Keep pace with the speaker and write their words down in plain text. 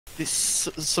This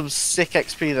some sick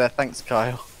XP there. Thanks,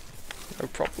 Kyle. No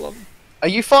problem. Are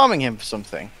you farming him for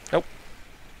something? Nope.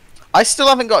 I still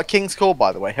haven't got a King's Call,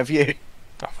 by the way. Have you?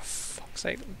 Oh, for fuck's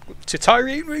sake. To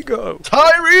Tyreen we go!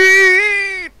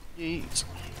 Tyreen! Yeet.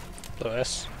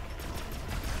 Lewis.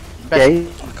 Yeah, I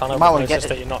can't help might but wanna notice get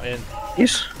that you're not in.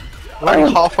 he's... We're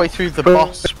only halfway through the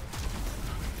boss.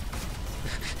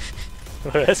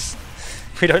 Lewis.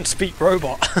 We don't speak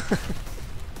robot.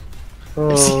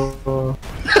 Oh.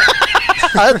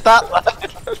 I heard that.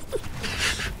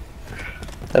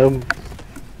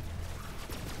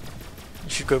 You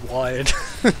should go wired.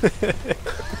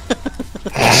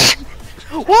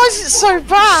 Why is it so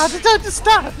bad? I don't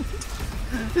understand.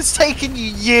 It's taken you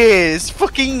years,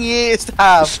 fucking years to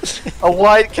have a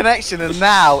wide connection, and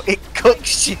now it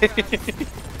cooks you.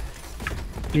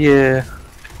 Yeah.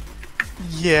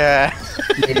 Yeah.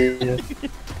 Yeah.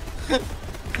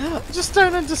 I just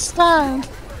don't understand.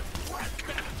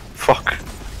 Fuck. I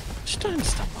just don't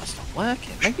understand why it's not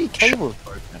working. Maybe your cable's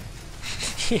broken.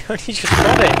 You only just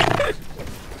got it.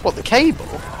 What, the cable?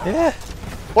 Yeah.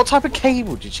 What type of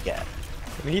cable did you get?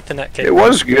 An Ethernet cable. It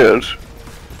was good.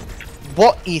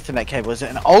 What Ethernet cable? Is it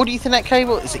an old Ethernet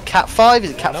cable? Is it Cat 5?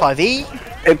 Is it Cat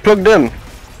 5e? It plugged in.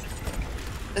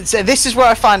 So this is where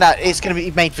I find out it's going to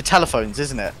be made for telephones,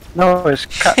 isn't it? No, it's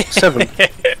Cat 7.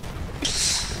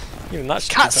 Even that's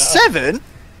Cat 7?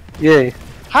 Yeah.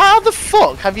 How the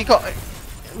fuck have you got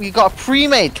a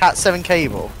pre-made Cat 7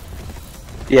 cable?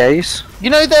 Yes. You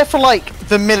know they're for like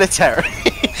the military.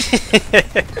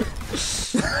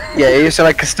 Yeah, so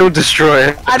I can still destroy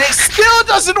it. And it still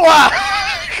doesn't work!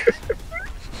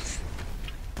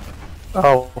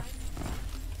 Oh.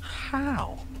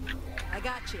 How? I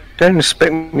got you. Don't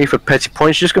expect me for petty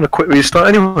points, you're just gonna quick restart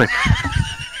anyway.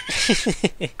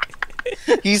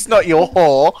 He's not your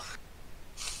whore.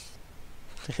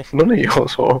 None of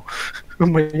yours are. Oh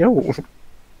my yo.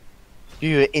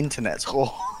 You're internet's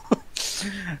whore.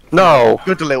 No.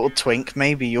 Good little twink,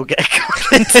 maybe you'll get a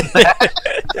good internet.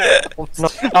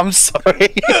 I'm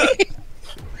sorry.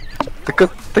 The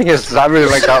good thing is I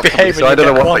really like that Behave so I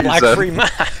don't know what you said. free man.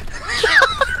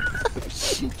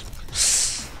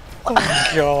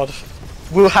 Oh god.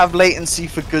 We'll have latency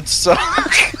for good suck.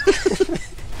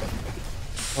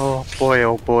 Oh boy,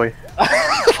 oh boy.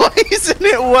 Why isn't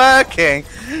it working?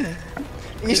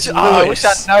 You should, I wish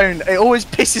I'd known. It always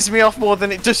pisses me off more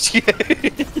than it does you.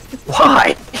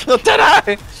 Why? I don't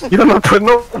know. You're not putting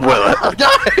up with it. No,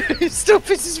 it still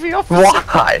pisses me off.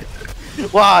 Why?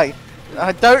 Why?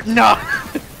 I don't know.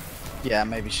 Yeah,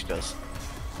 maybe she does.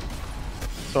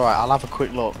 It's alright, I'll have a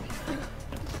quick look.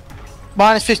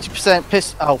 Minus 50%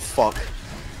 piss. Oh, fuck.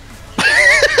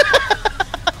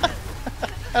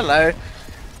 Hello.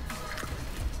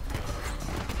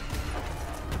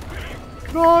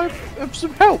 Can I have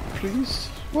some help, please?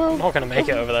 Well, I'm not gonna make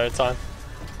it over there in time.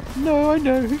 no, I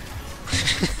know.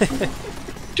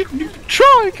 Didn't even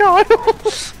try, Kyle.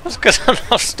 That's because I'm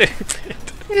not stupid.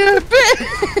 Yeah, a bit.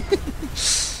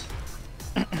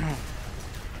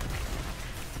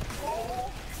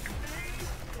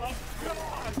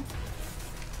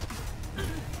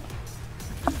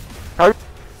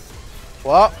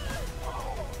 What?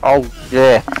 Oh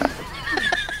yeah.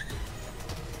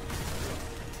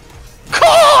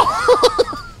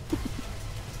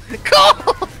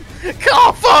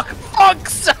 Carl,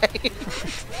 fuck's sake!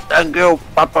 Thank you,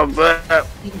 Papa Bear.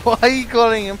 Why are you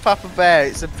calling him Papa Bear?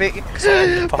 It's a bit...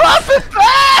 Papa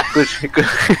Bear! Good.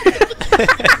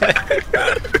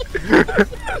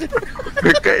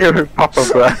 Get you, Papa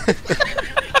Bear.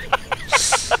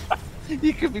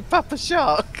 You could be Papa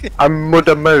Shark. I'm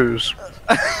Mother Moose.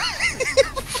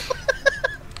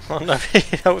 Oh no, he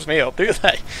helps me up, do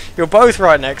they? You're both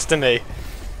right next to me.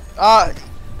 Oh,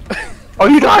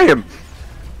 you dying?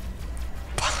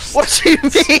 what do you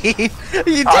mean? Are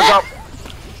you I dead? got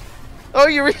Oh,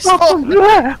 you're Papa respawned.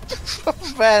 Bear.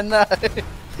 Papa Bear, no.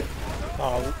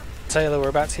 Oh, Taylor, we're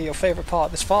about to hit your favourite part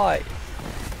of this fight.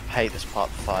 I hate this part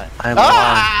of the fight. I'm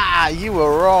Ah, you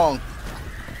were wrong.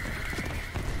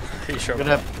 Are you sure I'm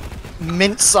about gonna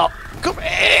mince up. Come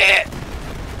here.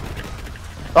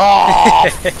 Oh,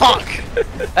 fuck!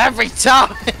 Every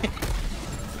time.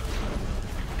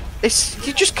 It's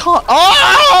you just can't.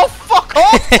 Oh, fuck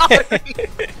off!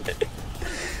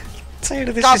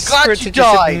 Taylor, this I'm is glad scripted, you you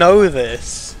died. should know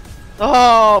this.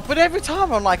 Oh, but every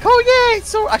time I'm like, oh yeah,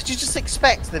 it's all. I should just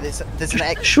expect that there's an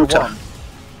extra Shooter. one.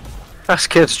 That's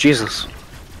kids, Jesus.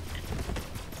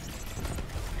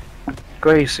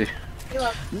 Gracie.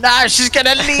 No, she's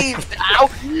gonna leave now.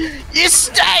 You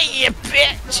stay, you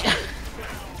bitch.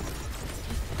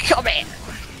 Come in.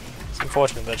 It's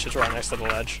unfortunate that she's right next to the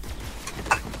ledge.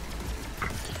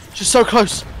 She's so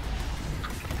close.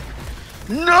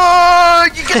 No,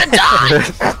 you're gonna die!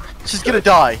 She's gonna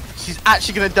die. She's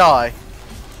actually gonna die.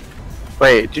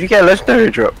 Wait, did you get a legendary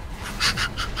drop?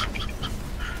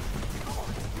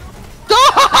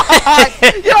 Die!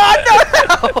 Yeah, no!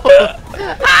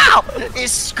 Ow!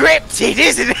 It's scripted,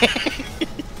 isn't it?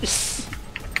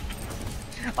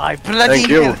 I bloody Thank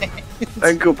you. knew it.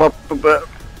 Thank you, Papa Bear.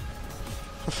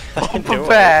 Papa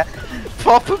Bear.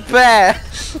 Papa Bear.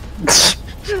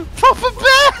 Papa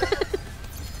Bear.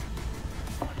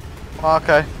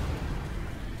 Marco.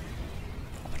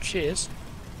 Cheers.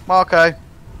 Marco.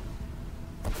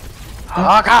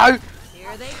 Marco.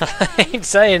 Here they I come. ain't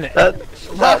saying it.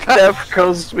 That death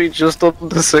cost me just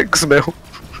under 6 mil.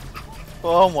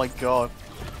 Oh my god.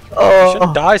 You Oh,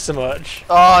 shouldn't die so much.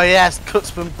 Oh yes,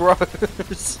 Cutsman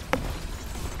Bros.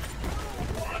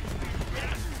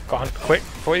 Go on, quick,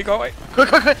 before you go away. Quick,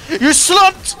 quick, quick. You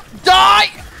slumped! Die!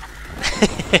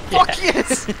 Fuck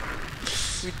Yes. you!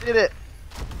 We did it.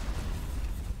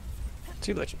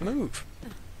 2 legend move.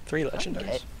 3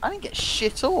 legendaries. I didn't get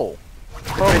shit all.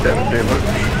 I don't do much.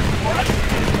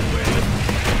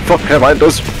 Fuck, never mind,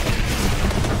 does.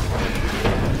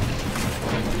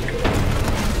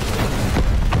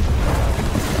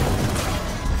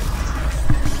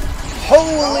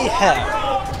 Holy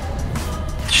hell!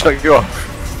 She knocked you off.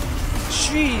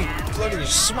 She bloody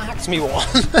smacked me one.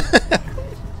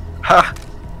 Ha!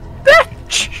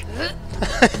 Bitch!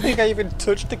 I think I even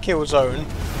touched the kill zone.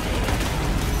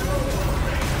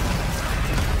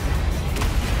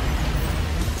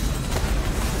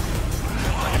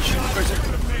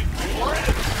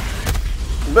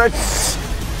 Bitch!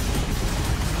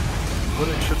 What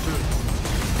it should do?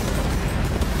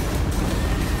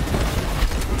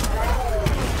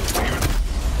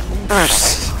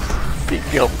 Beat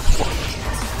me up.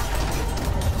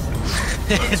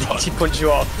 Did she punch you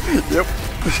off? Yep.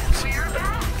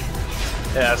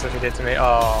 Yeah, that's what she did to me.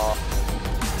 Oh.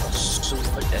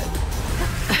 Super dead.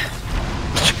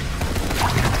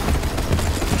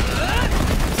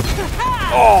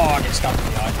 Oh, I get stabbed in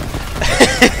the eye.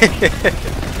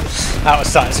 That was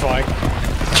satisfying.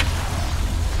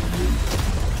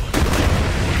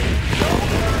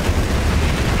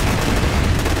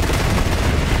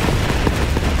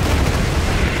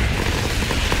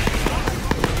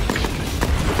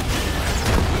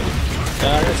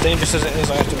 As dangerous as it is,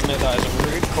 I have to admit that is a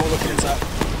really cool looking attack.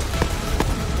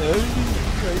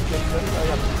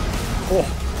 Oh.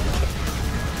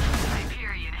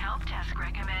 Hyperion Help Desk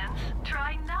recommends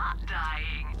try not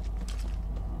dying.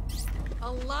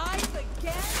 Alive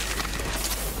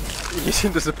again? You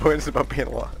seem disappointed about being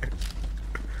alive.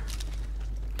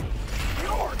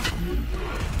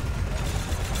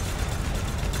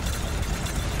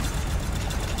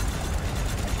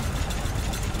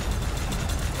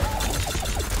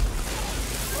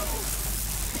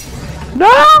 No!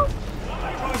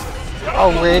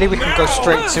 Oh really? We can go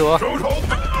straight to her?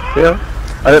 Yeah.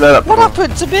 I didn't know that What before.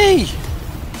 happened to me?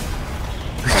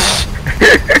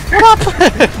 What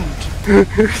happened?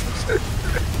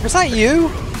 Was that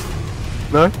you?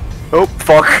 No? Oh,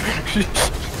 fuck.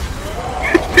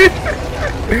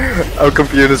 I'll come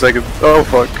for you in a second. Oh,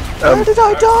 fuck. How did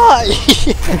I die?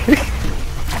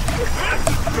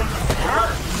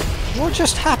 What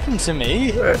just happened to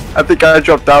me? I think I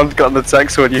dropped down, got an attack,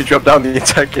 so when you drop down, the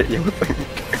attack hit you, I think.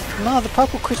 No, the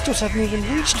purple crystals haven't even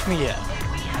reached me yet.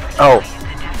 Oh.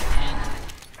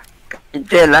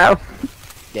 Hello?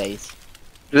 Yes.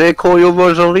 Do they call you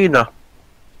Rosalina?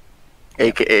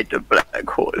 AKA the Black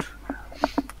Hole.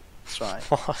 That's right.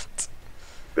 What?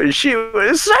 But she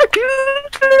was so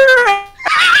cute!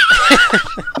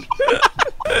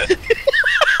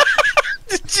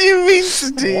 Did you mean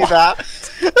to do that?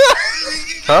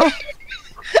 Huh?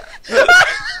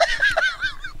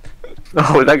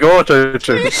 Oh, that go auto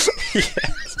tune. Yes.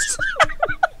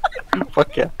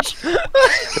 Fuck yeah.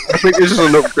 I think this is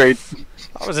an upgrade.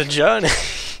 That was a journey.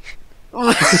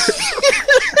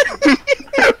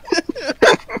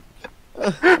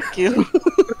 Thank you.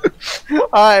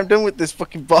 Alright, I'm done with this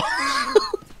fucking boss.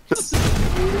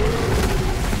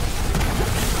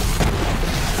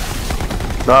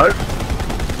 No.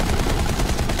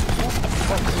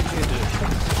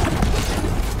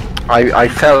 I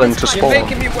fell into You're spawn.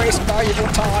 making me waste valuable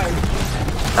time.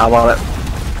 I want it.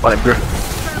 Want it, bro.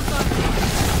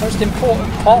 Most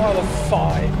important part of the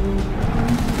fight.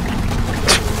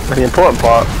 And the important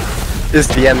part is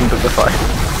the end of the fight.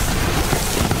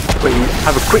 Where you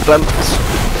have a quick glance,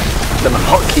 then a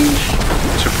hotkey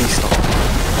to restart.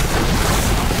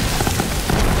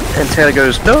 And Taylor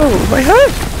goes, "No, my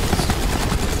head!"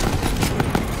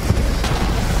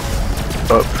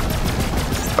 Up.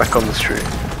 Back on the street.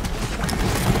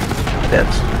 Dead.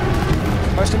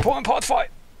 Most important part of the fight.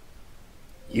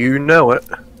 You know it.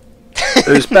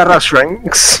 Those badass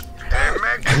ranks.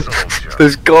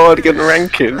 Those guardian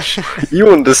rankage. You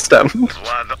understand.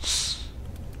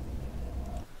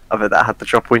 I bet that had the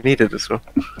drop we needed as well.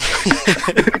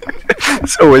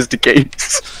 It's always the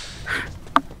case.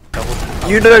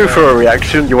 You know, for a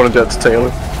reaction, you want to do it to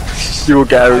Taylor. You will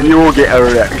get a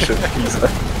reaction.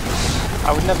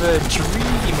 I would never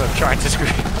dream of trying to screw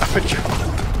up a drop.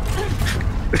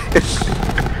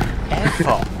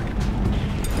 Ever.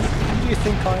 Who do you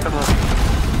think I am?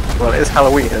 Well, it is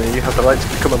Halloween and you have the right to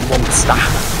become a monster.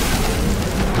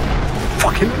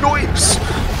 Fucking noise!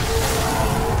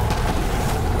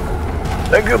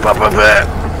 Thank you, Papa Bear!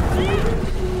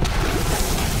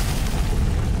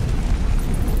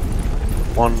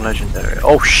 One legendary.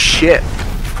 Oh shit!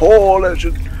 4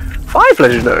 legend. 5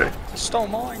 legendary. You stole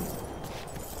mine.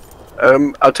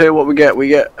 I'll tell you what we get. We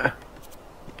get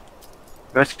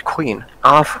Red Queen.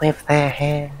 Off with their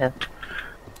head.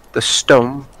 The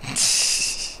stone.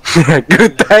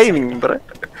 Good timing, bro.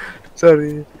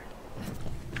 Sorry.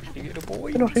 You get a boy.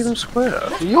 You're not even square.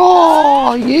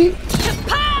 Yo, you.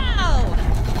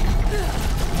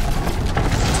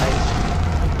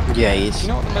 Yeah, he is. You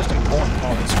know what the most important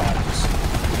part of this fight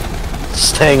is?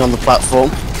 Staying on the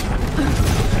platform.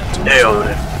 Nailed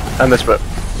it. And this bit.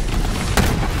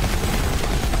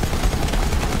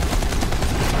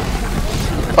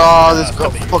 Oh, they've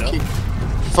got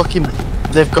fucking,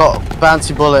 they've got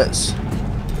bouncy bullets.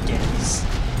 Yes.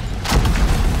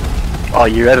 Oh,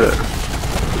 you read it?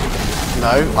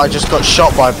 No, I just got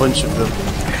shot by a bunch of them.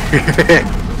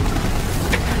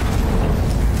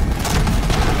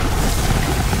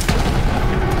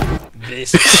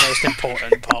 This is the most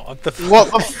important part of the fight.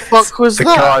 What the fuck was The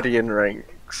that? Guardian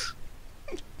ranks.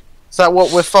 Is that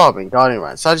what we're farming, Guardian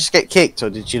Ranks? Did I just get kicked or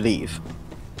did you leave?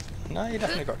 No, you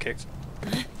definitely got kicked.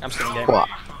 I'm still in game. What?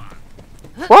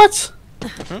 What?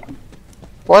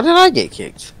 Why did I get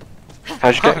kicked?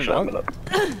 How'd you I get don't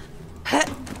that?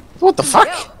 What the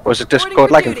fuck? Was the Discord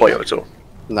lagging for you at all?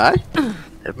 No?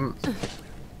 Mm.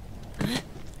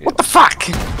 What the fuck?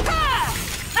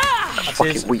 That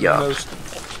fucking is we are. most-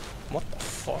 What the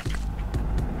fuck?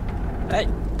 Hey,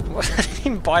 what? I didn't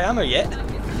even buy ammo yet.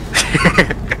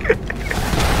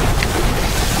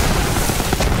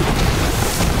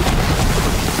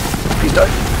 Please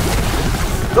don't.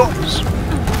 Oops.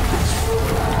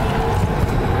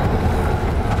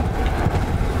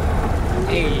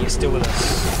 Hey, you're still with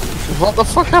us. What the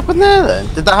fuck happened there then?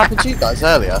 Did that happen to you guys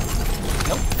earlier?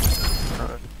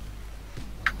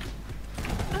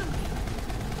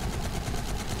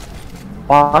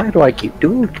 Why do I keep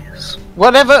doing this?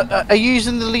 Whatever, are you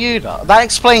using the Leona? That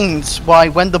explains why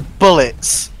when the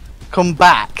bullets come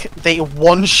back, they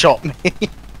one-shot me.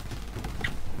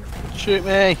 Shoot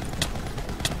me.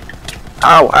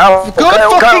 Ow, ow. Good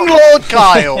Kyle, fucking Kyle. Lord,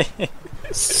 Kyle!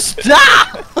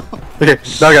 Stop! Okay,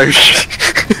 now go.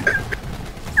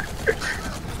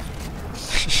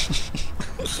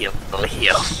 Heal,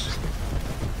 heal.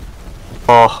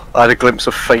 Oh, I had a glimpse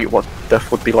of fate, what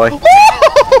death would be like.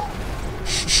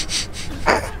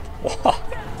 What?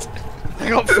 I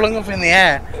got flung up in the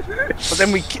air. But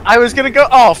then I was gonna go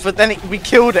off, but then we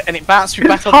killed it and it bounced me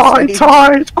back on the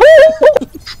stage.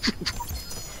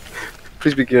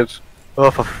 Please be good.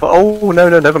 Oh, oh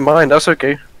no, never mind. That's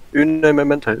okay. Uno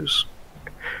mementos.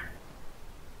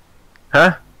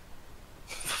 Huh?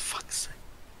 For fuck's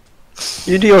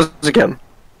sake. You do yours again.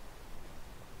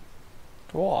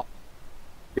 What?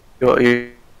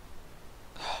 You're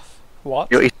What?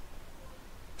 eating.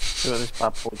 Look at this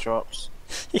bad boy drops.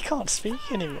 You can't speak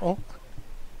anymore.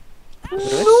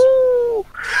 No.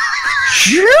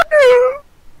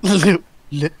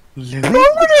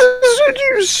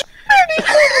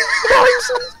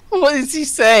 What is he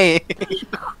saying?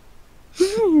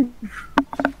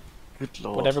 Good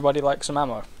lord. Would everybody like some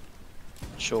ammo?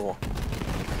 Sure.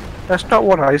 That's not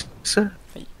what I said.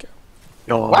 There you go.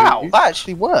 Oh, Wow, that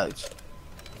actually worked.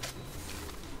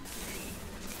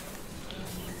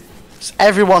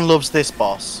 Everyone loves this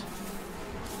boss.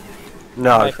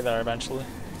 No. Make it there eventually.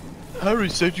 Harry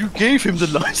said you gave him the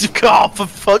lights of car, for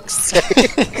fuck's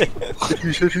sake.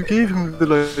 You said you gave him the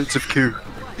lights of Coop.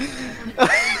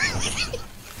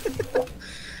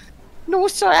 No,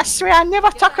 sir, I swear I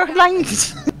never took her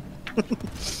lines.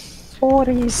 Oh.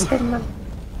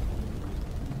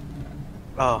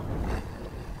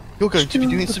 You're going to be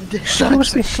doing some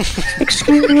Excuse me.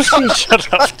 Excuse me.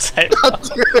 Shut up, Taylor.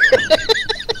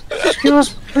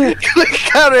 Excuse me.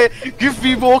 Carry, give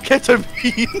me more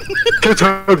ketamine.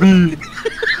 Ketamine.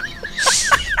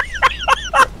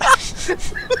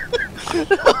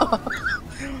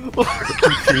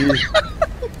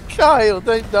 child,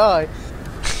 don't die.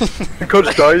 You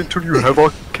can't die until you have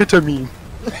ketamine.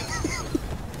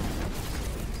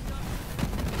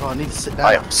 Oh, I need to sit down.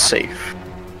 I am safe.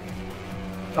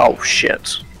 Oh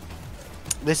shit.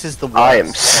 This is the worst. I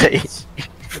am safe.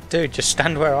 Dude, just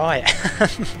stand where I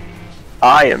am.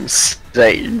 I am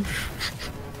safe.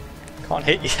 Can't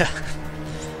hit you.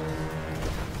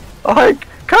 Oh, hey,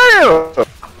 Kyle!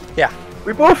 Yeah.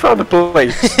 We both found a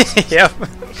place. Yep.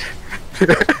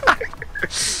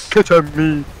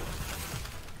 Ketamine.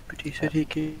 But he said he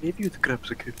gave you the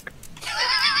grabs a cook.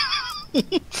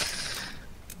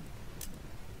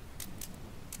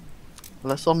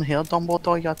 Listen here,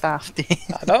 Dumbledore, you're dafty.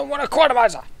 I don't want a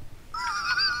quartermiser.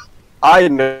 I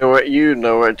know it, you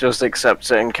know it, just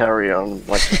accept it and carry on,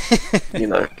 like, you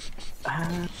know.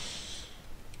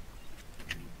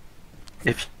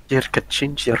 If you could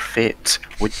change your fate,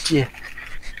 would you?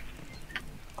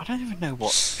 I don't even know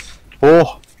what.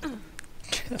 Oh!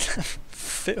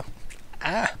 Phil.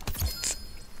 Ah.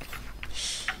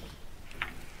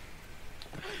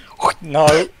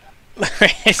 No.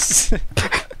 Lewis.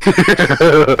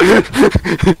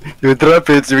 You drop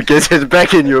it, you get it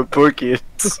back in your pocket.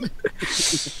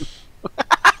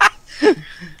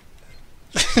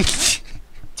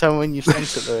 Tell me when you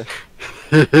sent it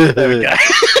there. There we go.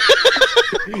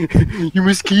 You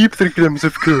must keep 3 grams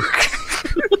of coke.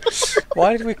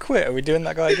 Why did we quit? Are we doing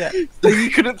that guy again? So you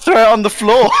couldn't throw it on the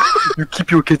floor. You keep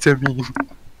your ketamine.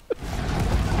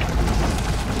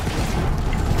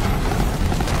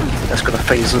 That's gonna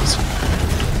phase us.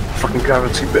 Fucking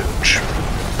gravity, bitch.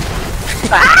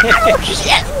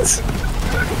 Shit!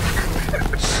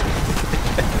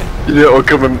 You know it'll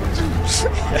come and...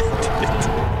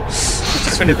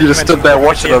 You just stood there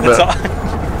watching on that.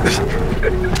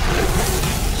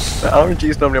 The RNG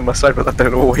is normally on my side, but that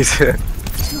don't always hit.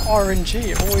 It's not RNG,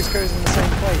 it always goes in the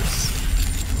same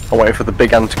place. I'm waiting for the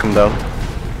big ant to come down.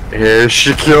 Here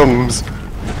she comes!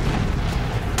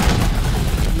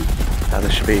 Ah,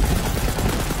 this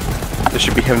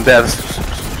should be him dead.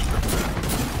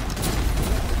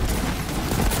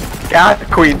 God,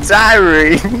 Queen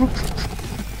Tyreen!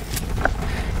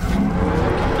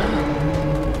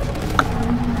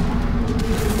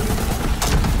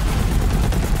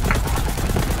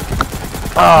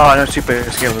 Oh, no, 2 player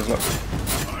skill, isn't it?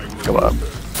 Come on.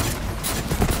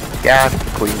 God,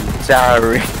 Queen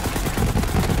Tyreen.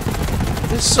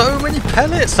 There's so many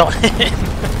pellets on it!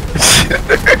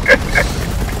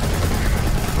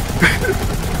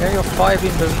 Yeah, your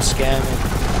 5-beam doesn't scare me.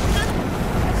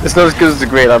 It's not as good as the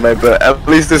green I made, but at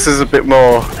least this is a bit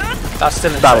more That's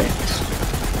still insane. balanced.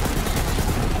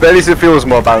 But at least it feels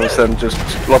more balanced than just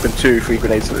lobbing 2-3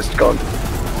 grenades and it's gone.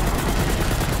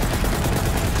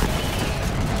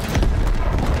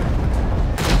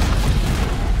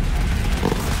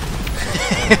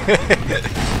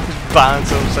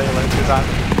 Bounce on sailor to that.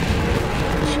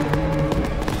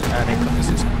 And it comes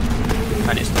this.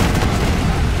 And it's done.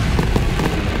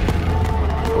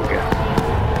 Okay.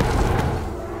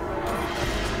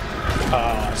 Oh,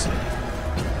 I see.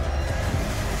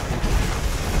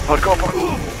 Oh, go, go, go.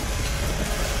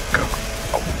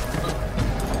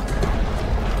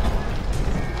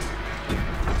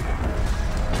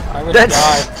 I would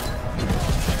die.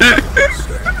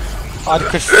 I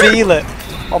could feel it.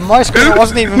 On my screen it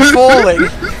wasn't even falling.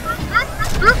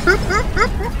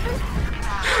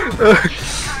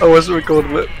 I wasn't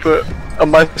recording it, but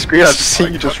on my screen I just see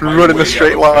you just run in a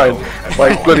straight line,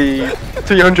 like bloody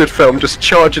 300 film, just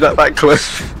charging at that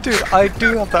cliff. Dude, I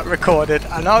do have that recorded,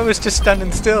 and I was just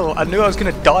standing still. I knew I was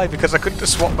gonna die because I couldn't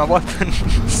just swap my weapons.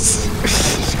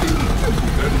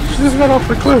 Just ran off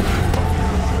the cliff.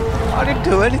 I didn't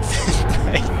do anything,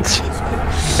 mate.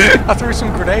 I threw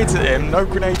some grenades at him, no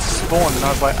grenades spawned, and I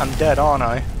was like, I'm dead, aren't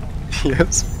I?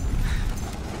 Yes.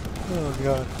 Oh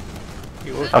god.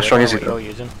 How strong is he though?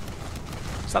 Using.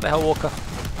 Is that the Hellwalker?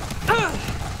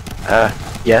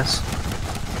 Yes.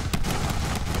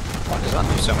 Why does that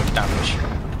do so much damage?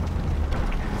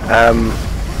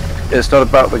 It's not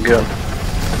about the gun.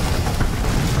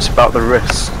 It's about the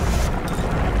wrist.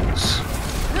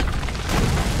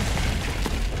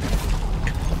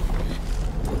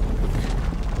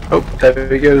 Oh, there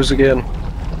he goes again.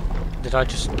 Did I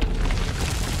just...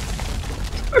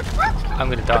 I'm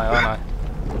gonna die, aren't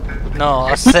I? No,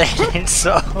 I said it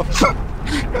so.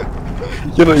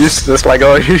 You're not used to this, like,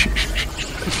 are you?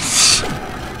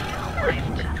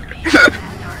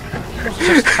 What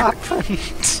just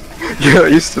happened? You're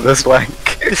not used to this, like.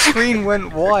 The screen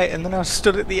went white and then I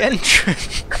stood at the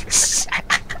entrance.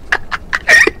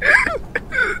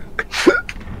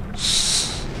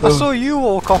 I saw you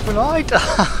walk off and I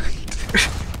died.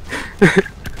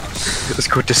 It's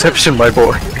called deception, my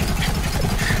boy.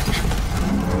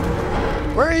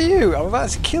 Where are you? I'm about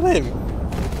to kill him.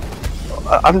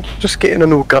 I'm just getting a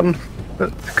new gun.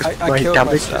 Because I my killed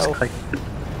damage myself. is like...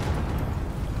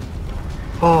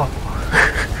 Oh.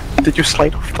 Did you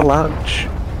slide off the ledge?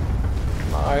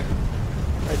 No. I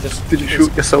just... Did you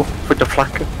shoot yourself with the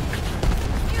flak?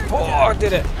 Oh, I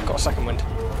did it. Got a second wind.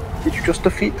 Did you just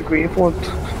defeat the Graveward?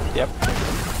 Yep.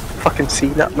 Fucking see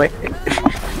that, mate.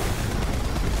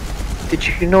 Did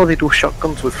you know they do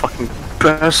shotguns with fucking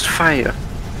burst fire?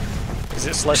 Is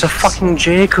it It's sledge? a fucking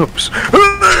Jacobs.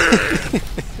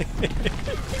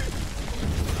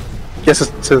 Yes,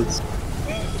 it is.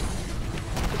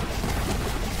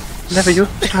 Never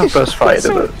used to have burst fire,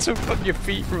 did it? To put your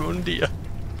feet from under you.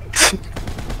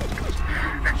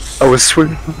 I was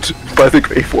swinged by the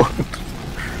Graveward.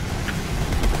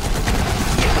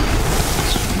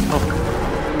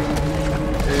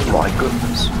 Oh my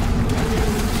goodness.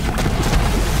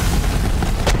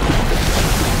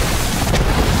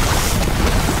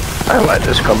 I like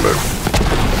this combo.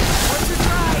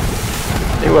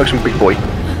 It works in big boy.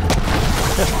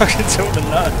 Fucking tilting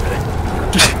that.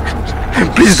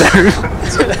 Please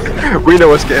don't. We know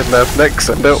what's getting nerfed next,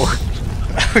 and don't we?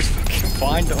 We fucking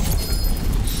find them.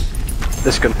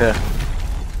 This gun here.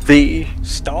 The...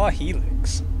 Star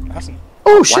Helix. Hasn't.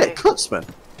 Oh shit, Cutsman.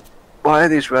 Why are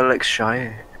these relics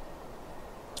shy?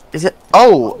 Is it?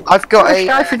 Oh, I've got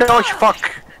Shy if you don't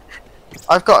fuck.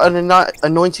 I've got an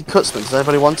anointed Cutsman. Does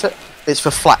anybody want it? It's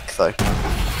for flak though.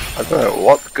 I don't know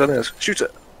what the gun is. Shoot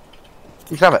it.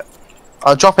 You can have it.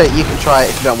 I'll drop it. You can try it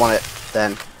if you don't want it.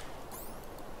 Then,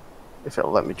 if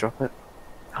it'll let me drop it.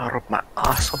 I'll rub my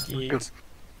ass on the gun.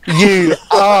 You.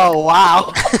 Oh wow.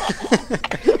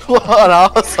 What an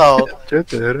arsehole.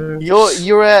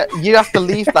 You have to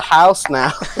leave the house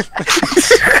now.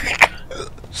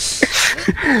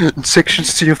 Section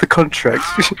C of the contract.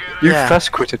 You Yeah.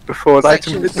 fast quitted before an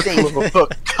item Section hit the C, floor. but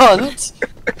cunt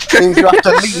means you have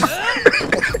to leave.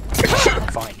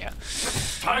 Fine, yeah.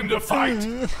 Time to fight!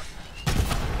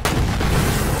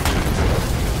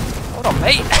 Hold on,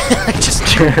 mate. Just.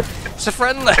 It's a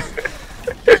friendly.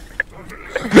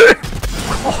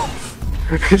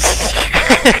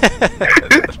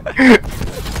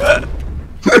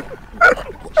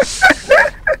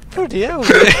 Bloody hell,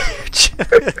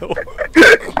 chill.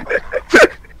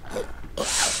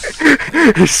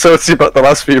 He's salty about the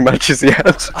last few matches he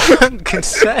had.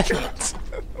 Consent.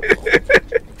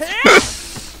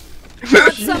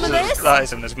 Want some of this? That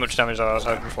isn't as much damage as I was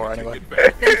hoping for anyway.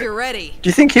 Think you're ready. Do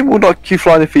you think he will knock you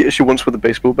flying the feet as you once with a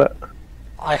baseball bat?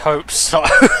 I hope so.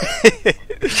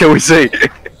 Shall we see?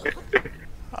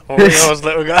 What are yours,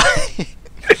 little guy?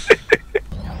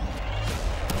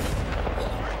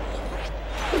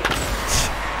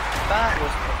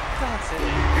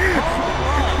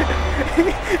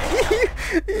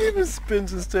 He even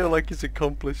spins his tail like he's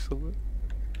accomplished something.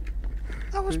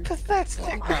 That was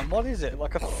pathetic, man. What is it?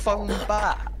 Like a foam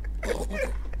bat?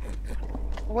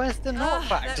 Where's the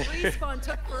knockback, That dude? respawn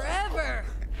took forever.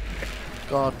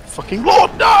 God fucking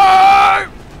Lord, no!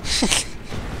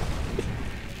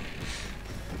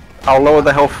 I'll lower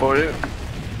the health for you.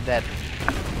 Dead.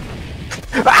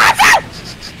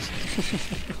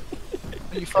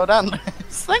 You fell down.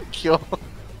 Thank you.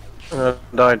 No,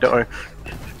 don't worry.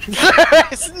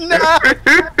 No!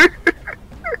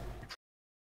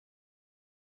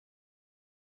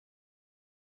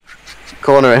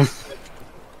 Corner him.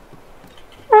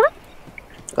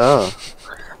 Oh.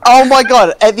 Oh my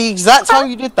god, at the exact time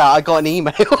you did that, I got an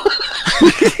email.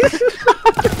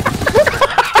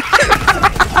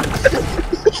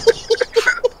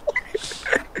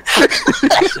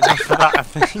 Enough of that, I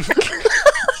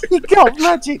think. You got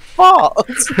magic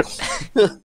farts.